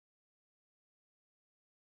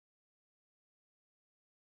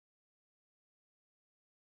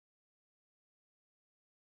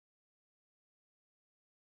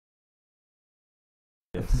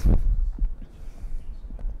Yes.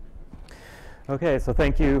 Okay, so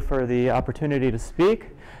thank you for the opportunity to speak.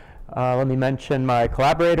 Let me mention my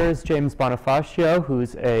collaborators, James Bonifacio,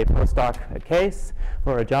 who's a postdoc at Case,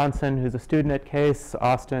 Laura Johnson, who's a student at Case,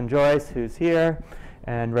 Austin Joyce, who's here,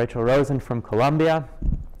 and Rachel Rosen from Columbia.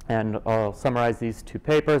 And I'll summarize these two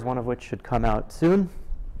papers, one of which should come out soon.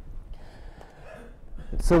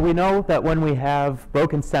 So we know that when we have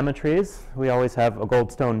broken symmetries, we always have a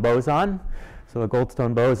Goldstone boson. So a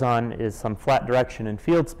Goldstone boson is some flat direction in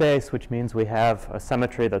field space, which means we have a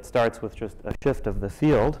symmetry that starts with just a shift of the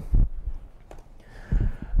field.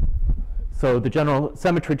 So the general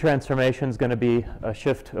symmetry transformation is going to be a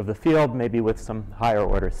shift of the field, maybe with some higher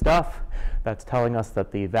order stuff. That's telling us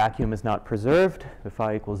that the vacuum is not preserved. The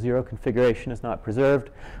phi equals 0 configuration is not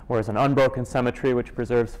preserved, whereas an unbroken symmetry, which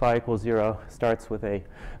preserves phi equals 0, starts with a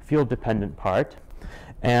field-dependent part.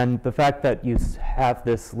 And the fact that you have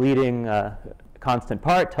this leading constant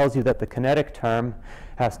part tells you that the kinetic term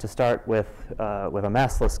has to start with a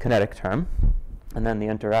massless kinetic term, and then the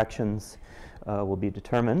interactions will be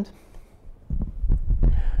determined.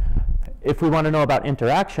 If we want to know about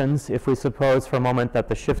interactions, if we suppose for a moment that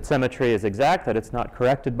the shift symmetry is exact, that it's not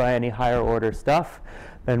corrected by any higher order stuff,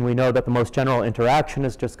 then we know that the most general interaction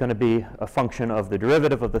is just going to be a function of the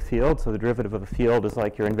derivative of the field. So the derivative of the field is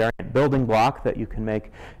like your invariant building block that you can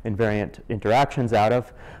make invariant interactions out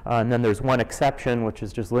of. And then there's one exception, which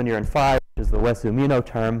is just linear in phi, which is the Wess-Zumino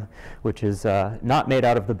term, which is not made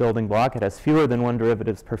out of the building block. It has fewer than one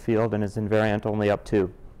derivatives per field and is invariant only up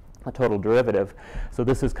to a total derivative. So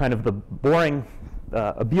this is kind of the boring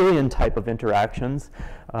abelian type of interactions.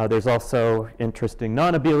 There's also interesting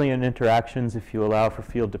non-abelian interactions if you allow for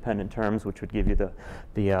field-dependent terms, which would give you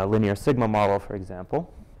the linear sigma model, for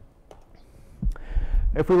example.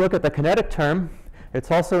 If we look at the kinetic term,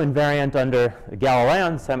 it's also invariant under a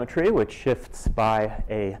Galilean symmetry, which shifts by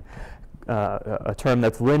a term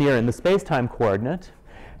that's linear in the space-time coordinate.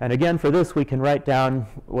 And again, for this, we can write down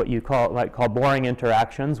what you call boring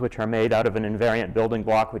interactions, which are made out of an invariant building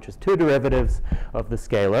block, which is two derivatives of the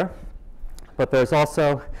scalar. But there's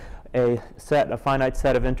also a finite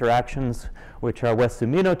set of interactions which are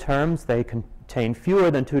Wess-Zumino terms. They contain fewer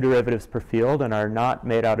than two derivatives per field and are not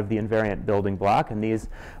made out of the invariant building block, and these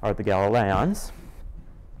are the Galileans.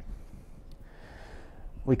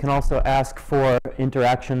 We can also ask for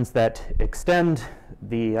interactions that extend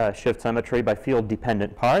the shift symmetry by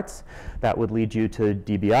field-dependent parts. That would lead you to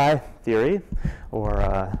DBI theory, or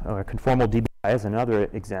conformal DBI is another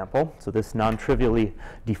example. So this non-trivially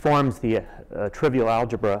deforms the trivial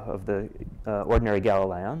algebra of the ordinary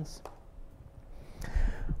Galileans.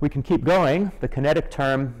 We can keep going. The kinetic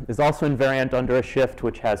term is also invariant under a shift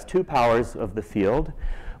which has two powers of the field,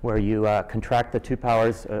 where you contract the two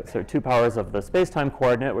powers of the space-time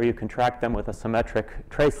coordinate, where you contract them with a symmetric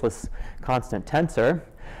traceless constant tensor.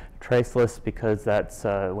 Traceless because that's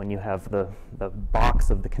when you have the box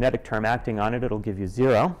of the kinetic term acting on it, it'll give you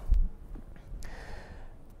 0.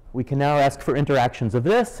 We can now ask for interactions of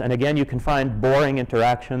this, and again, you can find boring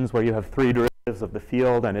interactions where you have three derivatives of the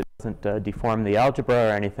field and it doesn't deform the algebra or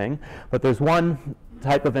anything. But there's one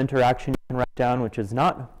type of interaction you can write down which is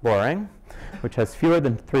not boring, which has fewer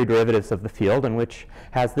than three derivatives of the field, and which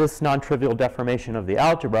has this non-trivial deformation of the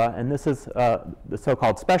algebra. And this is the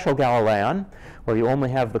so-called special Galilean, where you only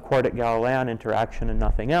have the quartic Galilean interaction and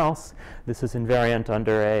nothing else. This is invariant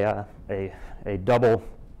under a double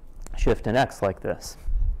shift in x like this.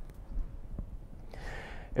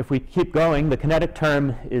 If we keep going, the kinetic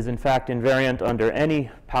term is in fact invariant under any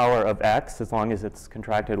power of x, as long as it's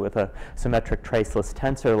contracted with a symmetric traceless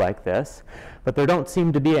tensor like this. But there don't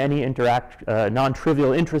seem to be any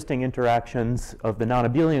non-trivial interesting interactions of the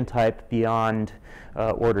non-abelian type beyond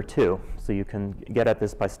order 2. So you can get at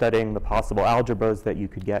this by studying the possible algebras that you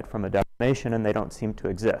could get from a deformation, and they don't seem to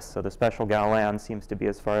exist. So the special Galilean seems to be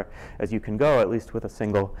as far as you can go, at least with a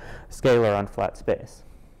single scalar on flat space.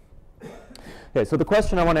 Okay, so the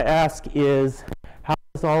question I want to ask is, how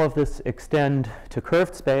does all of this extend to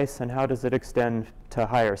curved space, and how does it extend to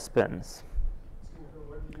higher spins?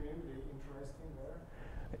 What do you mean interesting there?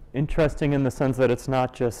 Interesting in the sense that it's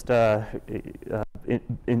not just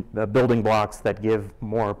building blocks that give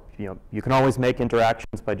more, you can always make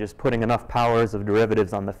interactions by just putting enough powers of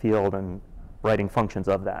derivatives on the field and writing functions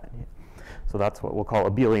of that. So that's what we'll call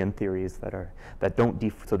abelian theories that don't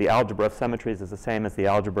so the algebra of symmetries is the same as the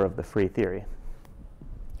algebra of the free theory.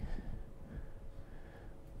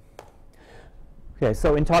 Okay,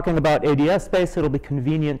 so in talking about ADS space, it'll be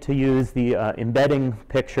convenient to use the embedding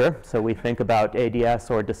picture. So we think about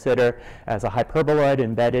ADS or de Sitter as a hyperboloid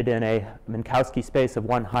embedded in a Minkowski space of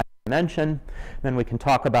one higher dimension. Then we can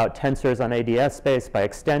talk about tensors on ADS space by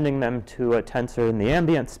extending them to a tensor in the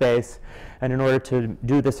ambient space. And in order to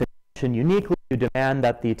do this extension uniquely, you demand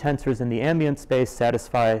that the tensors in the ambient space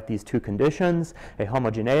satisfy these two conditions, a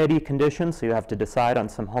homogeneity condition, so you have to decide on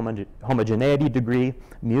some homogeneity degree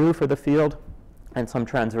mu for the field, and some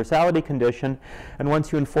transversality condition. And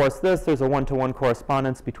once you enforce this, there's a one-to-one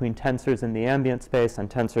correspondence between tensors in the ambient space and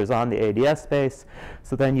tensors on the ADS space.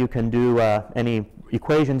 So then you can do any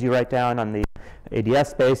equations you write down on the ADS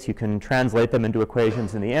space, you can translate them into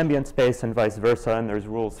equations in the ambient space and vice versa, and there's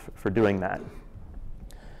rules for doing that.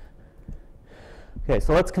 Okay,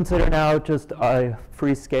 so let's consider now just a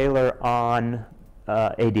free scalar on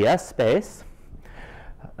ADS space.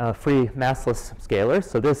 Free massless scalar.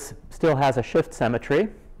 So this still has a shift symmetry,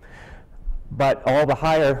 but all the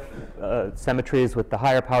higher symmetries with the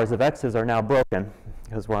higher powers of x's are now broken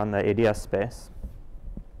because we're on the ADS space.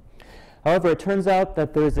 However, it turns out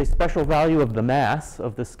that there's a special value of the mass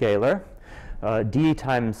of the scalar, d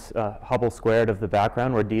times Hubble squared of the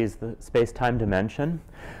background, where d is the space-time dimension,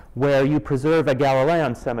 where you preserve a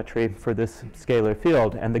Galilean symmetry for this scalar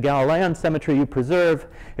field. And the Galilean symmetry you preserve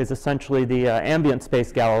is essentially the ambient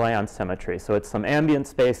space Galilean symmetry. So it's some ambient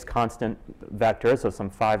space constant vector, so some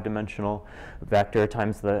 5-dimensional vector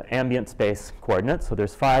times the ambient space coordinate. So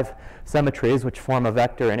there's 5 symmetries which form a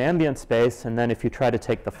vector in ambient space, and then if you try to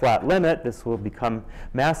take the flat limit, this will become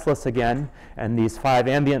massless again, and these 5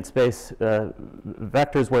 ambient space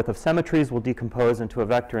vectors worth of symmetries will decompose into a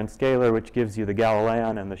vector in scalar, which gives you the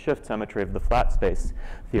Galilean and the shift symmetry of the flat space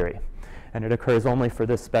theory. And it occurs only for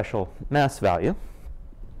this special mass value.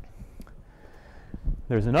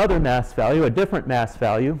 There's another mass value, a different mass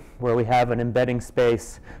value, where we have an embedding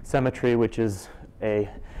space symmetry, which is a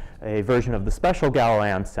version of the special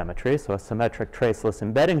Galilean symmetry, so a symmetric traceless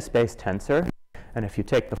embedding space tensor. And if you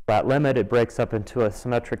take the flat limit, it breaks up into a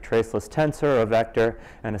symmetric traceless tensor, a vector,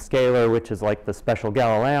 and a scalar, which is like the special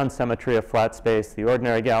Galilean symmetry of flat space, the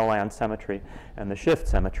ordinary Galilean symmetry, and the shift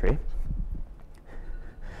symmetry.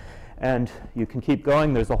 And you can keep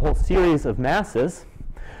going. There's a whole series of masses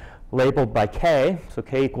labeled by k. So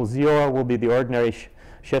k equals 0 will be the ordinary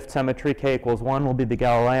shift symmetry. K equals 1 will be the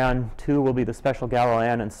Galilean. 2 will be the special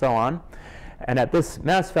Galilean, and so on. And at this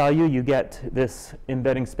mass value, you get this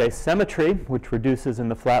embedding space symmetry, which reduces in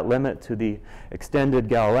the flat limit to the extended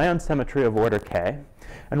Galilean symmetry of order k.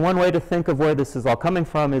 And one way to think of where this is all coming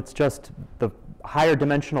from, it's just the higher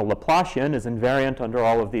dimensional Laplacian is invariant under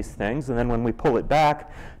all of these things. And then when we pull it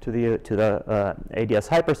back to the ADS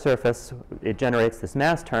hypersurface, it generates this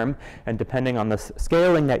mass term. And depending on the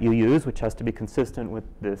scaling that you use, which has to be consistent with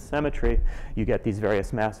this symmetry, you get these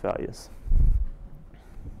various mass values.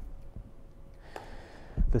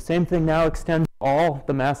 The same thing now extends to all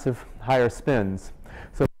the massive higher spins.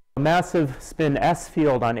 So a massive spin S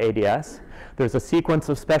field on ADS, there's a sequence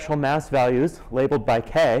of special mass values labeled by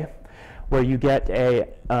k, where you get a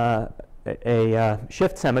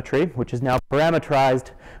shift symmetry, which is now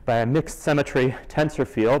parameterized by a mixed symmetry tensor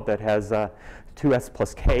field that has 2s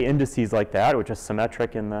plus k indices like that, which is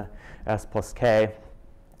symmetric in the s plus k,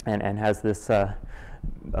 and has this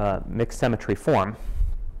mixed symmetry form.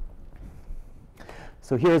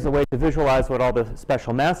 So here's a way to visualize what all the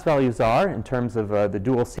special mass values are in terms of the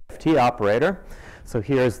dual CFT operator. So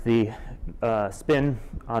here's the spin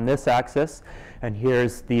on this axis, and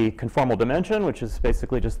here's the conformal dimension, which is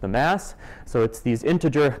basically just the mass. So it's these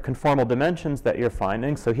integer conformal dimensions that you're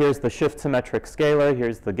finding. So here's the shift symmetric scalar,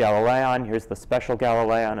 here's the Galilean, here's the special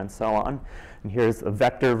Galilean, and so on. And here's a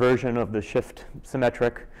vector version of the shift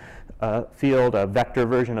symmetric field, a vector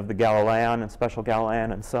version of the Galilean and special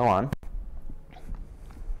Galilean, and so on.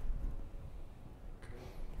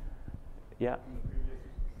 Yeah. In the previous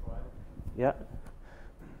slide. Yeah.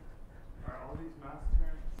 Are all these mass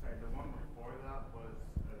terms, sorry, the one before that was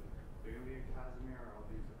clearly a Casimir, or are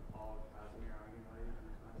these all Casimir eigenvalues in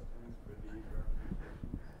mass terms for these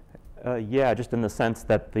representations? Yeah, just in the sense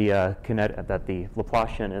that the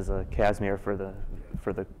Laplacian is a Casimir for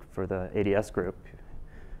the ADS group.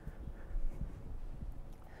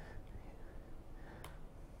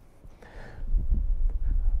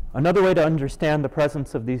 Another way to understand the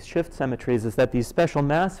presence of these shift symmetries is that these special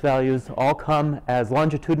mass values all come as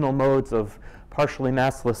longitudinal modes of partially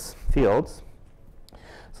massless fields.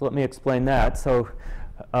 So let me explain that. So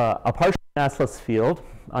a partially massless field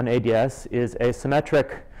on ADS is a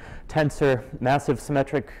symmetric tensor, massive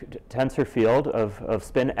symmetric tensor field of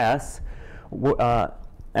spin S.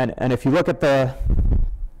 And if you look at the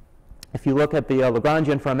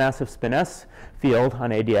Lagrangian for a massive spin S field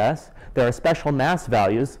on ADS, there are special mass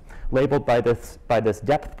values labeled by this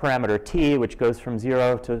depth parameter t, which goes from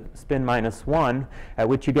 0 to spin -1, at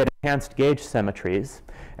which you get enhanced gauge symmetries.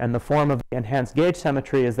 And the form of the enhanced gauge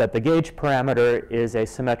symmetry is that the gauge parameter is a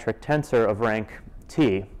symmetric tensor of rank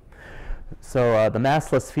t. So the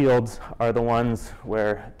massless fields are the ones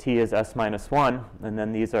where t is s-1, and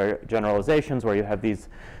then these are generalizations where you have these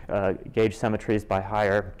gauge symmetries by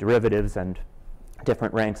higher derivatives and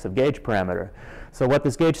different ranks of gauge parameter. So what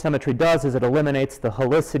this gauge symmetry does is it eliminates the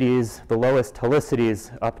helicities, the lowest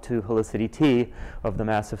helicities up to helicity t of the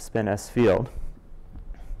massive spin S field.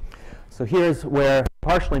 So here's where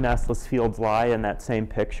partially massless fields lie in that same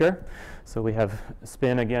picture. So we have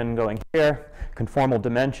spin again going here, conformal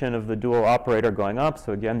dimension of the dual operator going up.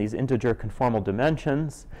 So again, these integer conformal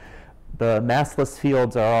dimensions. The massless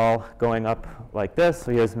fields are all going up like this.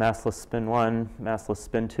 So here's massless spin 1, massless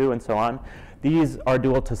spin 2, and so on. These are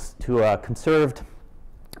dual to conserved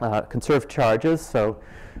charges. So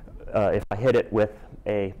if I hit it with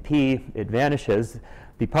a p, it vanishes.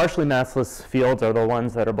 The partially massless fields are the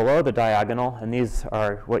ones that are below the diagonal, and these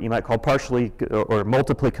are what you might call partially or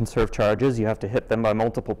multiply conserved charges. You have to hit them by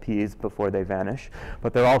multiple p's before they vanish.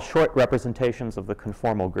 But they're all short representations of the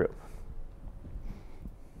conformal group.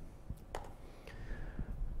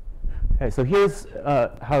 Okay, so here's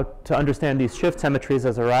how to understand these shift symmetries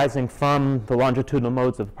as arising from the longitudinal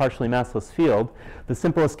modes of a partially massless field. The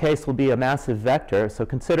simplest case will be a massive vector. So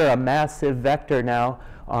consider a massive vector now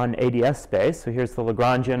on ADS space. So here's the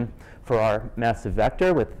Lagrangian for our massive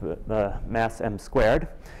vector with the mass m squared.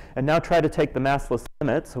 And now try to take the massless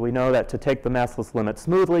limit. So we know that to take the massless limit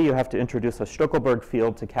smoothly, you have to introduce a Stuckelberg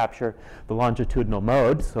field to capture the longitudinal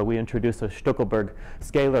mode. So we introduce a Stuckelberg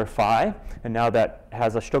scalar phi. And now that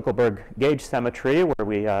has a Stuckelberg gauge symmetry where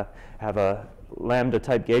we have a lambda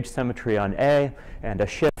type gauge symmetry on A and a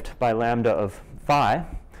shift by lambda of phi.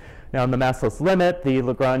 Now in the massless limit, the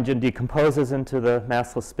Lagrangian decomposes into the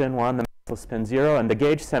massless spin 1, the massless spin 0, and the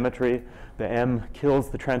gauge symmetry, the m kills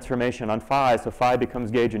the transformation on phi, so phi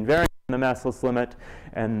becomes gauge invariant in the massless limit,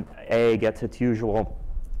 and A gets its usual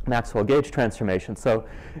Maxwell gauge transformation. So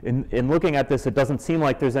in looking at this, it doesn't seem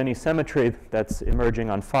like there's any symmetry that's emerging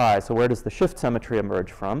on phi. So where does the shift symmetry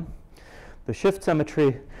emerge from? The shift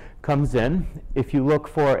symmetry comes in if you look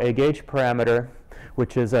for a gauge parameter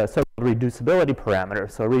which is a so-called reducibility parameter.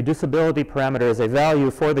 So a reducibility parameter is a value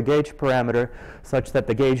for the gauge parameter such that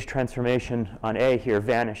the gauge transformation on A here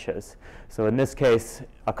vanishes. So in this case,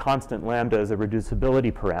 a constant lambda is a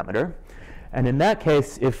reducibility parameter. And in that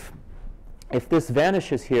case, if this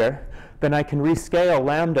vanishes here, then I can rescale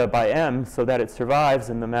lambda by m so that it survives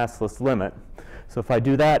in the massless limit. So if I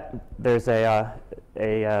do that, there's a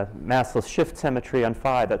massless shift symmetry on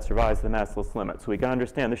phi that survives the massless limit. So we can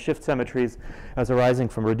understand the shift symmetries as arising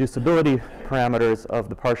from reducibility parameters of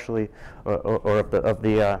the partially, or of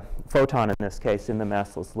the photon in this case, in the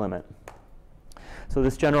massless limit. So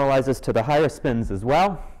this generalizes to the higher spins as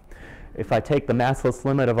well. If I take the massless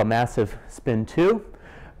limit of a massive spin 2,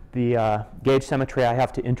 the gauge symmetry I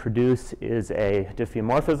have to introduce is a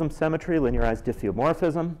diffeomorphism symmetry, linearized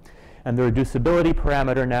diffeomorphism. And the reducibility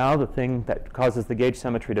parameter now, the thing that causes the gauge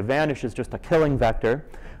symmetry to vanish, is just a killing vector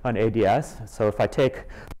on ADS. So if I take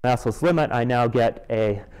the massless limit, I now get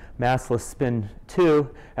a massless spin 2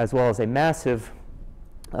 as well as a massive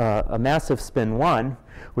spin 1,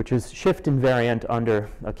 which is shift invariant under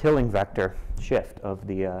a killing vector shift of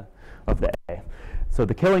the A. So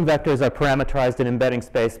the killing vectors are parameterized in embedding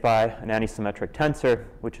space by an antisymmetric tensor,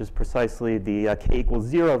 which is precisely the k =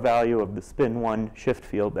 0 value of the spin 1 shift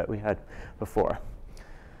field that we had before.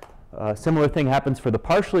 A similar thing happens for the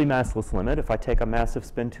partially massless limit. If I take a massive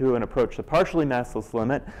spin 2 and approach the partially massless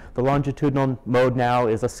limit, the longitudinal mode now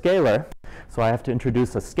is a scalar. So I have to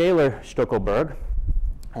introduce a scalar Stuckelberg.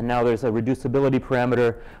 And now there's a reducibility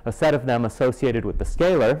parameter, a set of them associated with the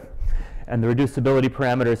scalar. And the reducibility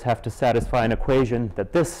parameters have to satisfy an equation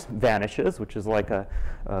that this vanishes, which is like a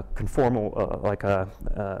conformal, like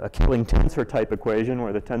a killing tensor type equation,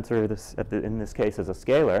 where the tensor in this case is a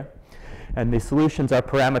scalar. And the solutions are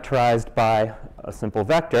parameterized by a simple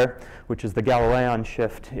vector, which is the Galilean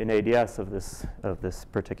shift in ADS of this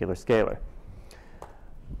particular scalar.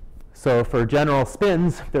 So for general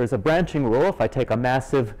spins, there's a branching rule. If I take a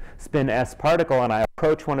massive spin S particle and I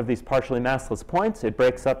approach one of these partially massless points, it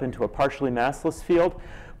breaks up into a partially massless field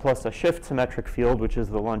plus a shift symmetric field, which is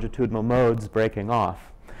the longitudinal modes breaking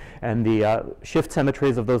off. And the shift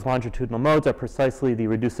symmetries of those longitudinal modes are precisely the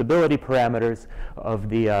reducibility parameters of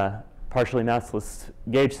the partially massless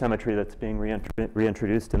gauge symmetry that's being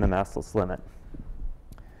reintroduced in the massless limit.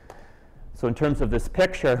 So in terms of this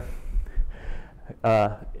picture,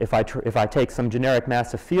 if I take some generic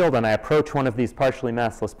massive field and I approach one of these partially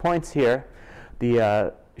massless points here,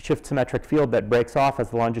 the shift symmetric field that breaks off as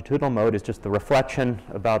the longitudinal mode is just the reflection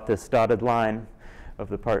about this dotted line of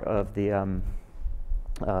the part of the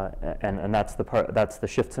and that's the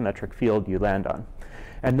shift symmetric field you land on.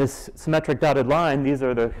 And this symmetric dotted line, these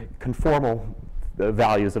are the conformal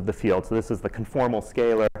values of the field. So this is the conformal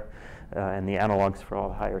scalar and the analogs for all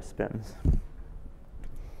the higher spins.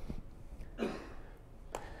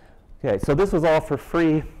 Okay, so this was all for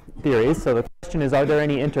free theories. So the question is, are there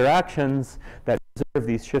any interactions that preserve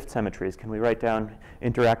these shift symmetries? Can we write down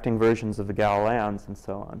interacting versions of the Galileans and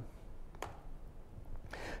so on?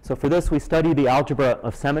 So for this, we study the algebra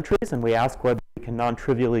of symmetries, and we ask whether we can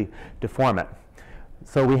non-trivially deform it.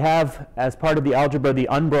 So we have, as part of the algebra, the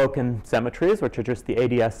unbroken symmetries, which are just the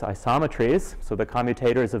ADS isometries. So the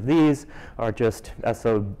commutators of these are just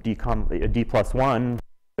SO D plus 1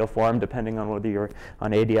 form, depending on whether you're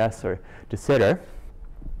on ADS or de Sitter.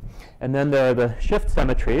 And then there are the shift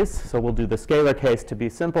symmetries. So we'll do the scalar case to be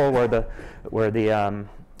simple, where the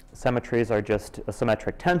symmetries are just a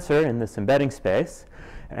symmetric tensor in this embedding space.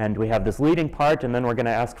 And we have this leading part, and then we're going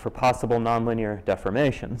to ask for possible nonlinear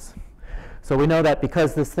deformations. So we know that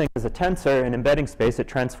because this thing is a tensor in embedding space, it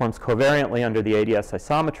transforms covariantly under the ADS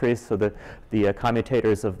isometries. So the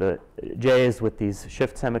commutators of the J's with these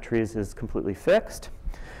shift symmetries is completely fixed.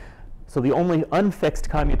 So the only unfixed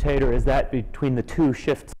commutator is that between the two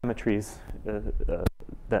shift symmetries,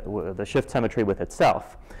 the shift symmetry with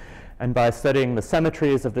itself. And by studying the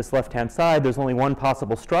symmetries of this left-hand side, there's only one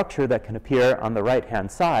possible structure that can appear on the right-hand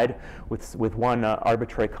side with one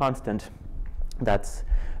arbitrary constant that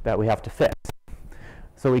we have to fix.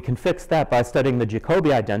 So we can fix that by studying the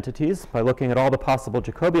Jacobi identities. By looking at all the possible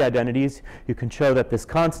Jacobi identities, you can show that this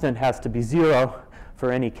constant has to be 0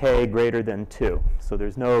 for any k greater than 2. So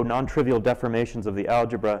there's no non-trivial deformations of the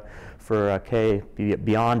algebra for k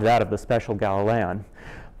beyond that of the special Galilean.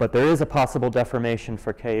 But there is a possible deformation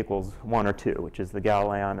for k equals 1 or 2, which is the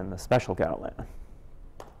Galilean and the special Galilean.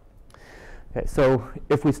 Okay, so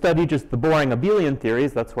if we study just the boring abelian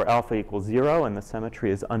theories, that's where alpha equals 0 and the symmetry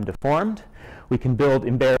is undeformed. We can build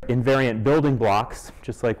invariant building blocks,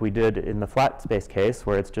 just like we did in the flat space case,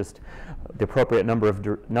 where it's just the appropriate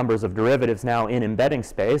numbers of derivatives now in embedding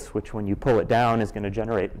space, which when you pull it down is going to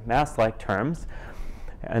generate mass-like terms.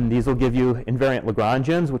 And these will give you invariant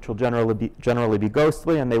Lagrangians, which will generally be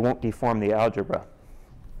ghostly, and they won't deform the algebra.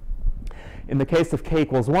 In the case of k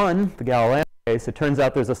equals 1, the Galilean case, it turns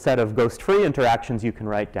out there's a set of ghost-free interactions you can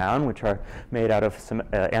write down, which are made out of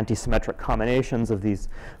antisymmetric combinations of these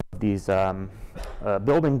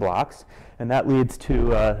building blocks. And that leads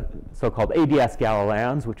to so-called ADS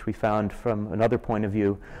Galileans, which we found from another point of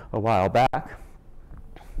view a while back.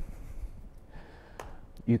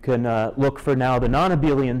 You can look for now the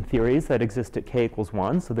non-abelian theories that exist at k equals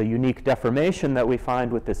 1. So the unique deformation that we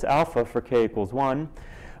find with this alpha for k equals 1,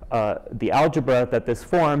 the algebra that this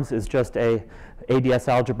forms is just a ADS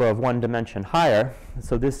algebra of one dimension higher.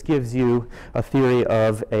 So this gives you a theory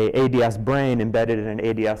of a ADS brane embedded in an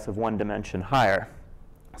ADS of one dimension higher.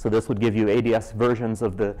 So this would give you ADS versions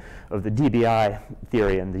of the DBI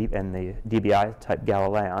theory and the DBI type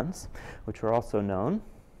Galileans, which are also known.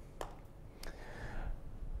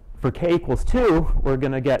 For k equals 2, we're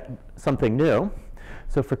going to get something new.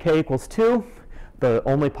 So for k equals 2, the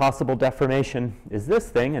only possible deformation is this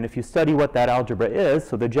thing. And if you study what that algebra is,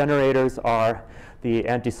 so the generators are the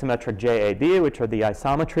antisymmetric JAB, which are the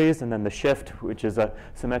isometries, and then the shift, which is a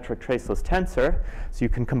symmetric traceless tensor. So you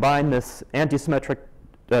can combine this antisymmetric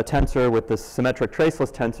tensor with this symmetric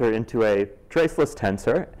traceless tensor into a traceless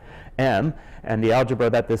tensor, M, and the algebra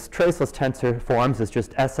that this traceless tensor forms is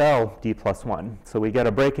just SL d plus 1. So we get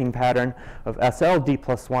a breaking pattern of SL d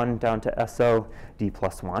plus 1 down to SO d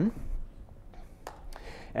plus 1.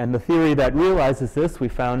 And the theory that realizes this, we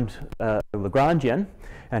found Lagrangian,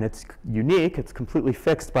 and it's unique. It's completely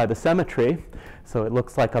fixed by the symmetry. So it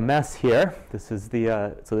looks like a mess here. This is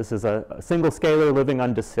so this is a single scalar living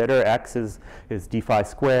on de Sitter. X is d phi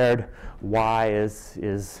squared. Y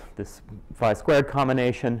is this phi squared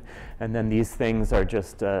combination. And then these things are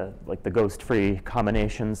just like the ghost-free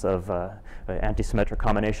combinations of antisymmetric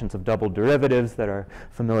combinations of double derivatives that are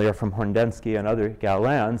familiar from Horndensky and other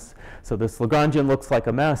Galileans. So this Lagrangian looks like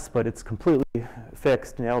a mess, but it's completely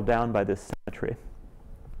fixed, nailed down by this symmetry.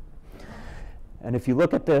 And if you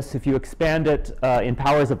look at this, if you expand it in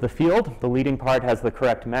powers of the field, the leading part has the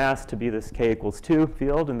correct mass to be this k equals 2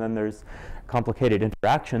 field, and then there's complicated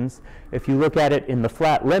interactions. If you look at it in the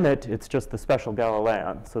flat limit, it's just the special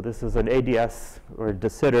Galilean. So this is an ADS or de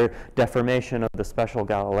Sitter deformation of the special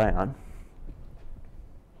Galilean.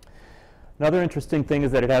 Another interesting thing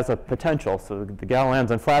is that it has a potential. So the Galileans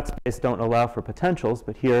in flat space don't allow for potentials,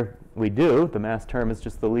 but here we do. The mass term is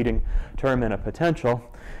just the leading term in a potential,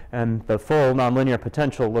 and the full nonlinear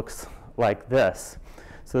potential looks like this.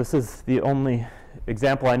 So this is the only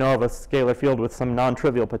example I know of a scalar field with some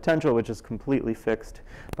non-trivial potential, which is completely fixed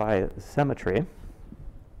by symmetry.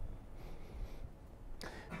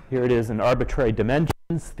 Here it is in arbitrary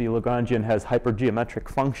dimensions. The Lagrangian has hypergeometric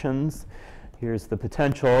functions. Here's the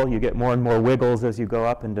potential. You get more and more wiggles as you go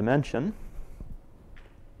up in dimension.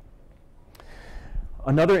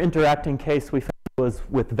 Another interacting case we found was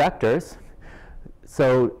with vectors.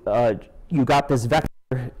 So you got this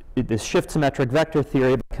vector, this shift symmetric vector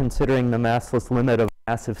theory by considering the massless limit of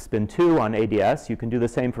massive spin 2 on ADS. You can do the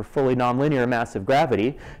same for fully nonlinear massive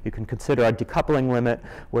gravity. You can consider a decoupling limit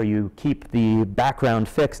where you keep the background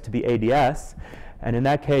fixed to be ADS. And in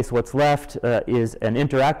that case, what's left is an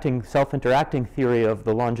self-interacting theory of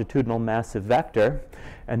the longitudinal massive vector.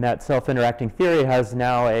 And that self-interacting theory has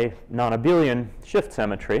now a non-abelian shift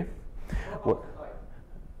symmetry.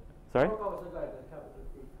 Sorry?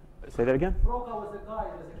 Say that again? Proca was the guy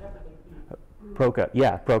with a capital P. Proca,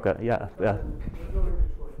 yeah, Proca, yeah.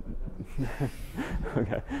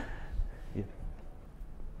 Okay.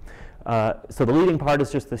 So the leading part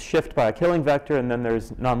is just the shift by a killing vector, and then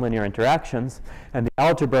there's nonlinear interactions. And the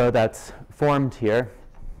algebra that's formed here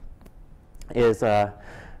is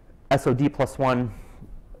SOD plus 1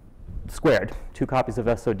 squared, 2 copies of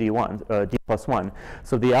SOD1, D plus 1.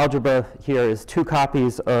 So the algebra here is 2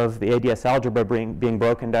 copies of the ADS algebra being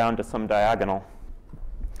broken down to some diagonal.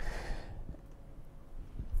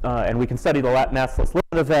 And we can study the massless limit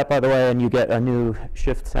of that, by the way, and you get a new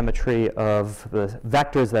shift symmetry of the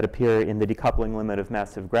vectors that appear in the decoupling limit of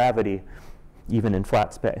massive gravity, even in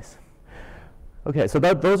flat space. Okay, so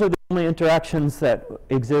those are the only interactions that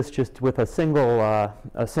exist just with a single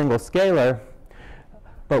scalar.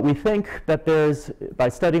 But we think that by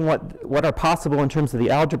studying what are possible in terms of the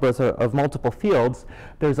algebras of multiple fields,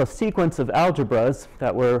 there's a sequence of algebras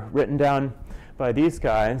that were written down by these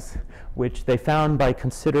guys, which they found by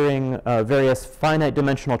considering various finite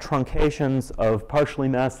dimensional truncations of partially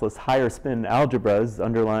massless higher spin algebras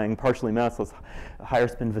underlying partially massless higher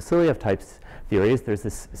spin Vasiliev types theories. There's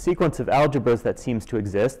this sequence of algebras that seems to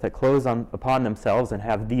exist that close upon themselves and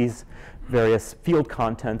have these various field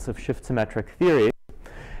contents of shift symmetric theories.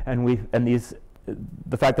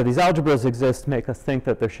 The fact that these algebras exist make us think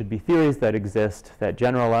that there should be theories that exist that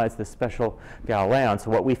generalize this special Galilean. So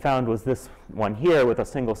what we found was this one here with a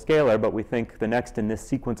single scalar, but we think the next in this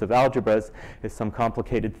sequence of algebras is some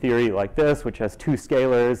complicated theory like this, which has 2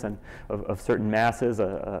 scalars and of certain masses,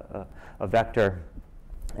 a vector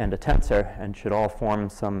and a tensor, and should all form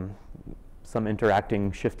some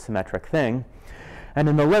interacting shift symmetric thing. And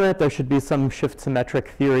in the limit, there should be some shift symmetric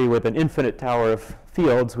theory with an infinite tower of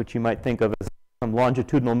fields, which you might think of as some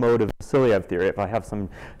longitudinal mode of Vasiliev theory. If I have some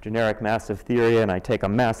generic massive theory and I take a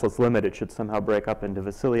massless limit, it should somehow break up into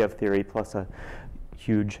Vasiliev theory plus a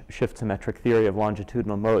huge shift symmetric theory of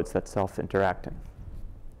longitudinal modes that's self-interacting.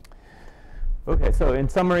 Okay, so in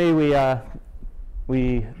summary,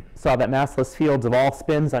 we saw that massless fields of all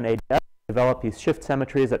spins on ADS develop these shift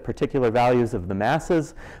symmetries at particular values of the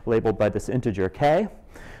masses, labeled by this integer k.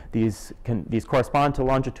 These correspond to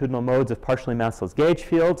longitudinal modes of partially massless gauge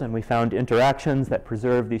fields, and we found interactions that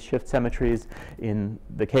preserve these shift symmetries in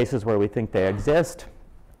the cases where we think they exist,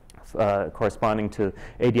 corresponding to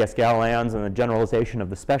ADS Galileans and the generalization of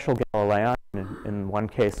the special Galilean in one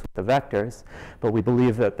case with the vectors. But we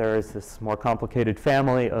believe that there is this more complicated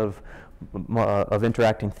family of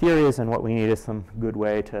interacting theories, and what we need is some good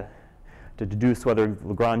way to deduce whether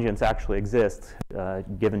Lagrangians actually exist,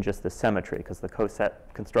 given just the symmetry, because the coset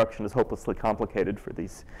construction is hopelessly complicated for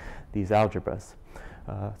these algebras.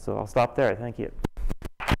 So I'll stop there. Thank you.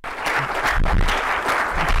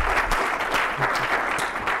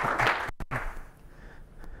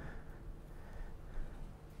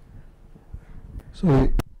 So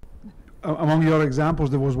among your examples,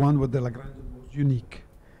 there was one where the Lagrangian was unique.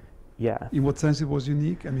 Yeah. In what sense it was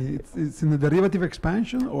unique? I mean, it's in the derivative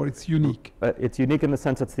expansion, or it's unique? It's unique in the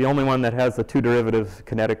sense it's the only one that has the 2 derivative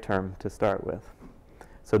kinetic term to start with.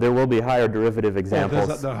 So there will be higher derivative examples.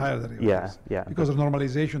 Oh, there are higher derivatives. Yeah, yeah. Because of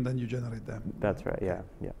normalization, then you generate them. That's right, yeah,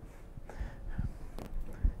 yeah.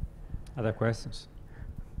 Other questions?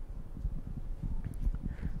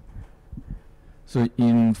 So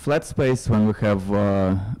in flat space, when we have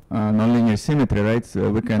nonlinear symmetry, right, so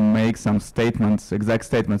we can make some statements, exact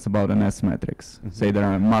statements about an S matrix. Mm-hmm. Say there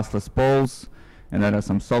are massless poles, and there are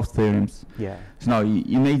some soft theorems. Yeah. So now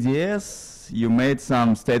in ADS, you made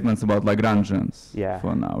some statements about Lagrangians yeah.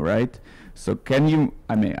 for now, right? So can you,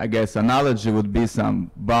 I mean, I guess analogy would be some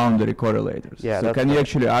boundary correlators. Yeah, so that's can you right.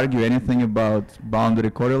 actually argue anything about boundary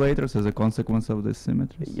correlators as a consequence of this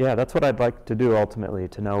symmetries? Yeah, that's what I'd like to do ultimately,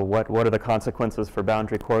 to know what are the consequences for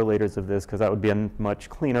boundary correlators of this, because that would be a much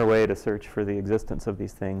cleaner way to search for the existence of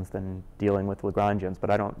these things than dealing with Lagrangians, but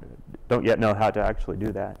I don't yet know how to actually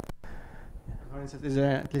do that. For instance, is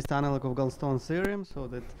there at least analog of Goldstone's theorem, so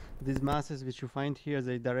that these masses which you find here,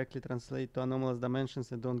 they directly translate to anomalous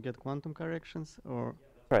dimensions and don't get quantum corrections, or?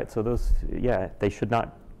 Right, so those, yeah, they should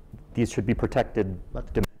not, these should be protected But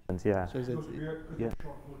dimensions, yeah. so is it, Yeah.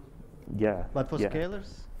 Yeah. but for yeah.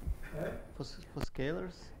 scalars? For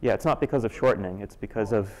scalars? Yeah, it's not because of shortening, it's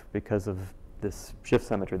because of this shift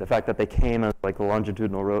symmetry. The fact that they came as like a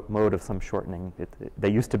longitudinal mode of some shortening.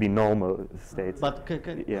 They used to be null mode states. But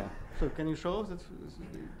yeah. So can you show that?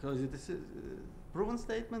 So is it a proven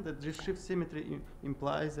statement that this shift symmetry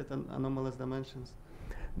implies that anomalous dimensions?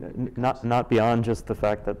 Not beyond just the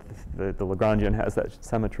fact that the Lagrangian has that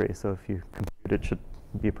symmetry. So if you compute it, should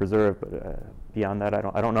be preserved. But beyond that, I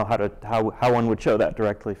don't know how one would show that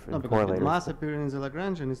directly for correlators. The mass appearing in the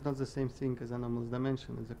Lagrangian is not the same thing as anomalous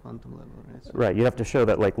dimension at the quantum level, right? So right. You have to show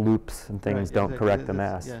that like loops and things right, don't exactly, correct the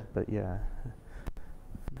that's- mass. yeah. But yeah.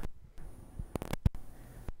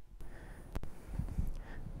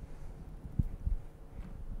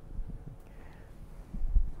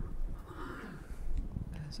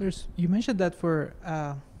 So you mentioned that for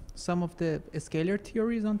some of the scalar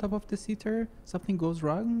theories on top of the CTER, something goes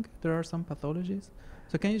wrong. There are some pathologies.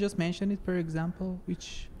 So can you just mention it per example?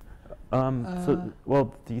 Which?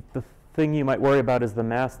 Well, the thing you might worry about is the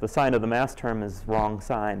mass. The sign of the mass term is wrong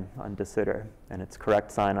sign on de Sitter, and it's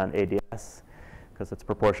correct sign on ADS because it's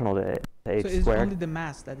proportional to h so it's squared. only the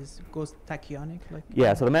mass that goes tachyonic? Like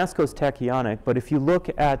Yeah, so the mass goes tachyonic, but if you look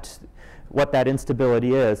at what that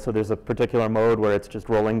instability is, so there's a particular mode where it's just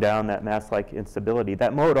rolling down that mass-like instability,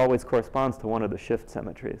 that mode always corresponds to one of the shift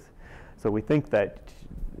symmetries. So we think that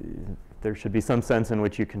there should be some sense in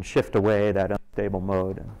which you can shift away that unstable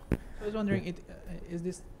mode. So I was wondering, is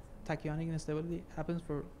this tachyonic instability happens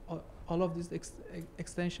for all of these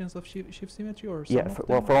extensions of shift symmetry, or some Yeah, of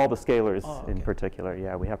well, them? for all the scalars in okay. particular,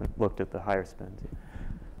 yeah, we haven't looked at the higher spins.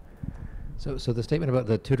 So the statement about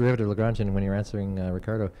the two-derivative Lagrangian when you're answering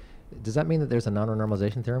Ricardo, does that mean that there's a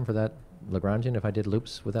non-renormalization theorem for that Lagrangian? If I did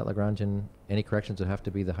loops with that Lagrangian, any corrections would have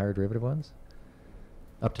to be the higher derivative ones?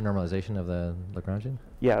 Up to normalization of the Lagrangian?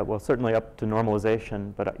 Yeah, well, certainly up to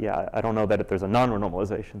normalization, but yeah, I don't know that if there's a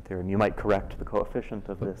non-renormalization theorem, you might correct the coefficient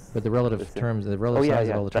of this. But the relative this terms, the relative size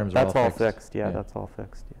of all the terms that's are all all fixed. fixed. Yeah, that's all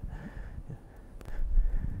fixed. Yeah.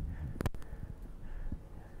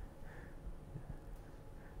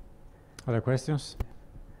 Other questions?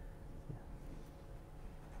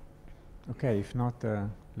 Okay, if not,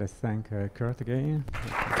 let's thank Kurt again.